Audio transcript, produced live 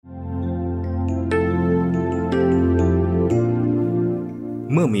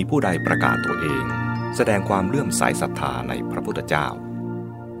เมื่อมีผู้ใดประกาศตัวเองแสดงความเลื่อมใสศรัทธาในพระพุทธเจ้า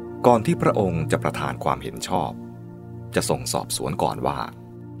ก่อนที่พระองค์จะประทานความเห็นชอบจะส่งสอบสวนก่อนว่า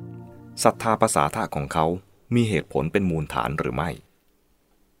ศรัทธาภาษาทะของเขามีเหตุผลเป็นมูลฐานหรือไม่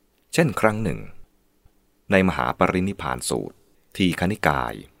เช่นครั้งหนึ่งในมหาปรินิพพานสูตรทีฆนิกา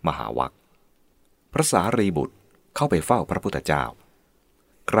ยมหาวรรคพระสารีบุตรเข้าไปเฝ้าพระพุทธเจ้า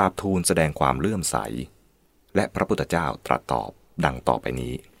กราบทูลแสดงความเลื่อมใสและพระพุทธเจ้าตรัสตอบดังต่อไป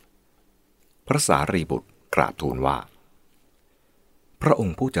นี้พระสารีบุตรกราบทูลว่าพระอง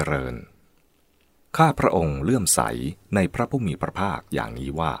ค์ผู้เจริญข้าพระองค์เลื่อมใสในพระผู้มีพระภาคอย่างนี้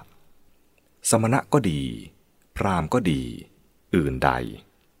ว่าสมณะก็ดีพราหมณ์ก็ดีอื่นใด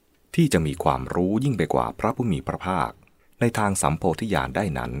ที่จะมีความรู้ยิ่งไปกว่าพระผู้มีพระภาคในทางสัมโพธิญาณได้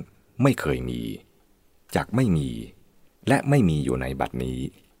นั้นไม่เคยมีจักไม่มีและไม่มีอยู่ในบัดนี้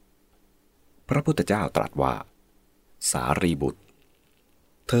พระพุทธเจ้าตรัสว่าสารีบุตร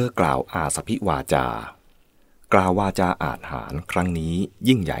เธอกล่าวอาสพิวาจากล่าววาจาอาจหาญครั้งนี้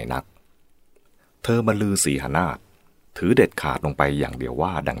ยิ่งใหญ่นักเธอบรรลือสีหนาฏถือเด็ดขาดลงไปอย่างเดียวว่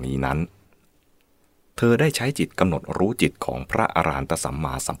าดังนี้นั้นเธอได้ใช้จิตกำหนดรู้จิตของพระอรหันตสัมม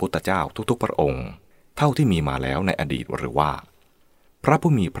าสัมพุทธเจ้าทุกๆพระองค์เท่าที่มีมาแล้วในอดีตหรือว่าพระ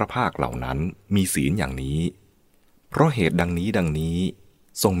ผู้มีพระภาคเหล่านั้นมีศีลอย่างนี้เพราะเหตุดังนี้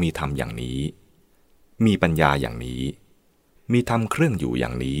ทรงมีธรรมอย่างนี้มีปัญญาอย่างนี้มีธรรมเครื่องอยู่อย่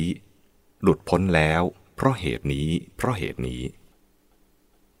างนี้หลุดพ้นแล้วเพราะเหตุนี้พ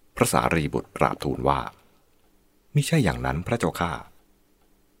ระสารีบุตรกราบทูลว่ามิใช่อย่างนั้นพระเจ้าข้า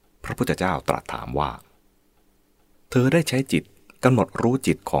พระพุทธเจ้าตรัสถามว่าเธอได้ใช้จิตกำหนดรู้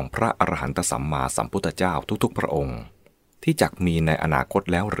จิตของพระอรหันตสัมมาสัมพุทธเจ้าทุกๆพระองค์ที่จักมีในอนาคต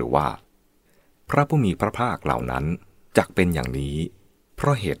แล้วหรือว่าพระผู้มีพระภาคเหล่านั้นจักเป็นอย่างนี้เพร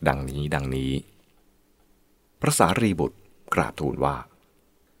าะเหตุดังนี้พระสารีบุตรกราบทูลว่า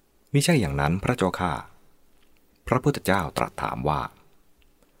มิใช่อย่างนั้นพระเจ้าข้าพระพุทธเจ้าตรัสถามว่า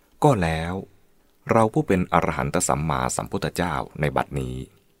ก็แล้วเราผู้เป็นอรหันตสัมมาสัมพุทธเจ้าในบัดนี้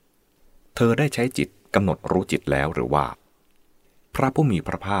เธอได้ใช้จิตกำหนดรู้จิตแล้วหรือว่าพระผู้มีพ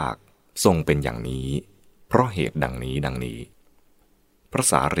ระภาคทรงเป็นอย่างนี้เพราะเหตุดังนี้พระ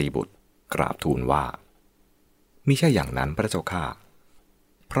สารีบุตรกราบทูลว่ามิใช่อย่างนั้นพระเจ้าข้า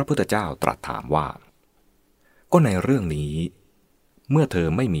พระพุทธเจ้าตรัสถามว่าก็ในเรื่องนี้เมื่อเธอ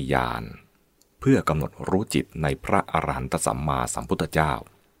ไม่มีญาณเพื่อกำหนดรู้จิตในพระอรหันตสัมมาสัมพุทธเจ้า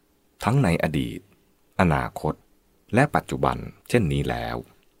ทั้งในอดีตอนาคตและปัจจุบันเช่นนี้แล้ว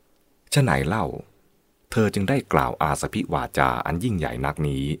ฉะไหนเล่าเธอจึงได้กล่าวอาสพิวาจาอันยิ่งใหญ่นัก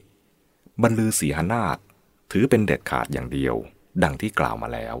นี้บรรลือสีหนาฏถือเป็นเด็ดขาดอย่างเดียวดังที่กล่าวมา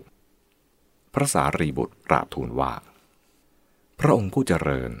แล้วพระสารีบุตรกราบทูลว่าพระองค์ผู้เจ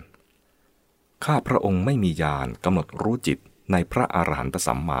ริญข้าพระองค์ไม่มีญาณกำหนดรู้จิตในพระอรหันต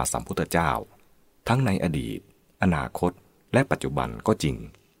สัมมาสัมพุทธเจ้าทั้งในอดีตอนาคตและปัจจุบันก็จริง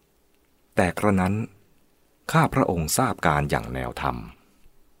แต่กระนั้นข้าพระองค์ทราบการอย่างแนวธรรม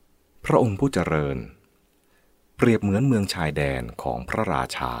พระองค์ผู้เจริญเปรียบเหมือนเมืองชายแดนของพระรา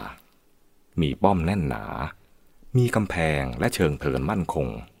ชามีป้อมแน่นหนามีกำแพงและเชิงเทินมั่นคง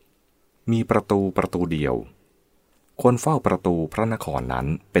มีประตูเดียวคนเฝ้าประตูพระนครนั้น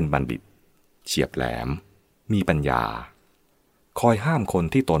เป็นบัณฑิตเฉียบแหลมมีปัญญาคอยห้ามคน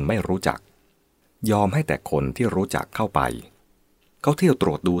ที่ตนไม่รู้จักยอมให้แต่คนที่รู้จักเข้าไปเขาเที่ยวตร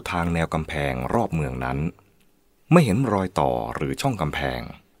วจดูทางแนวกำแพงรอบเมืองนั้นไม่เห็นรอยต่อหรือช่องกำแพง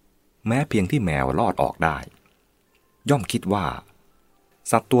แม้เพียงที่แมวลอดออกได้ย่อมคิดว่า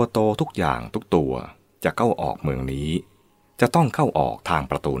สัตว์ตัวโตทุกอย่างทุกตัวจะเข้าออกเมืองนี้จะต้องเข้าออกทาง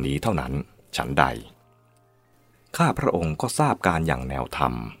ประตูนี้เท่านั้นฉันใดข้าพระองค์ก็ทราบการอย่างแนวธรร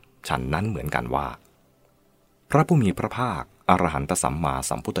มฉันนั้นเหมือนกันว่าพระผู้มีพระภาคอรหันตสัมมา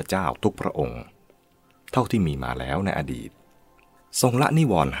สัมพุทธเจ้าทุกพระองค์เท่าที่มีมาแล้วในอดีตทรงละนิ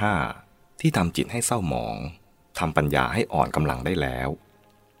วรณ์ห้าที่ทำจิตให้เศร้าหมองทำปัญญาให้อ่อนกำลังได้แล้ว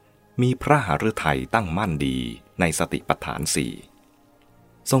มีพระหฤทัยตั้งมั่นดีในสติปัฏฐานสี่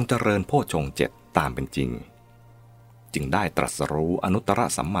ทรงเจริญโพชฌงค์เจ็ดตามเป็นจริงจึงได้ตรัสรู้อนุตตร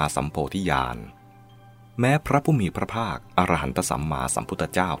สัมมาสัมโพธิญาณแม้พระผู้มีพระภาคอรหันตสัมมาสัมพุทธ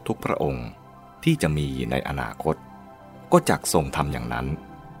เจ้าทุกพระองค์ที่จะมีในอนาคตก็จักทรงทำอย่างนั้น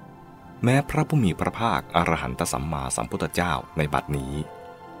แม้พระผู้มีพระภาคอรหันตสัมมาสัมพุทธเจ้าในบัดนี้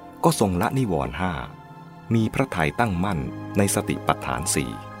ก็ทรงละนิวรณ์ห้ามีพระทัยตั้งมั่นในสติปัฏฐาน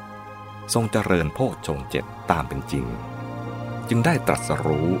สี่ทรงเจริญโพชฌงค์เจ็ดตามเป็นจริงจึงได้ตรัส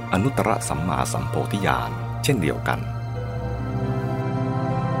รู้อนุตตรสัมมาสัมโพธิญาณเช่นเดียวกัน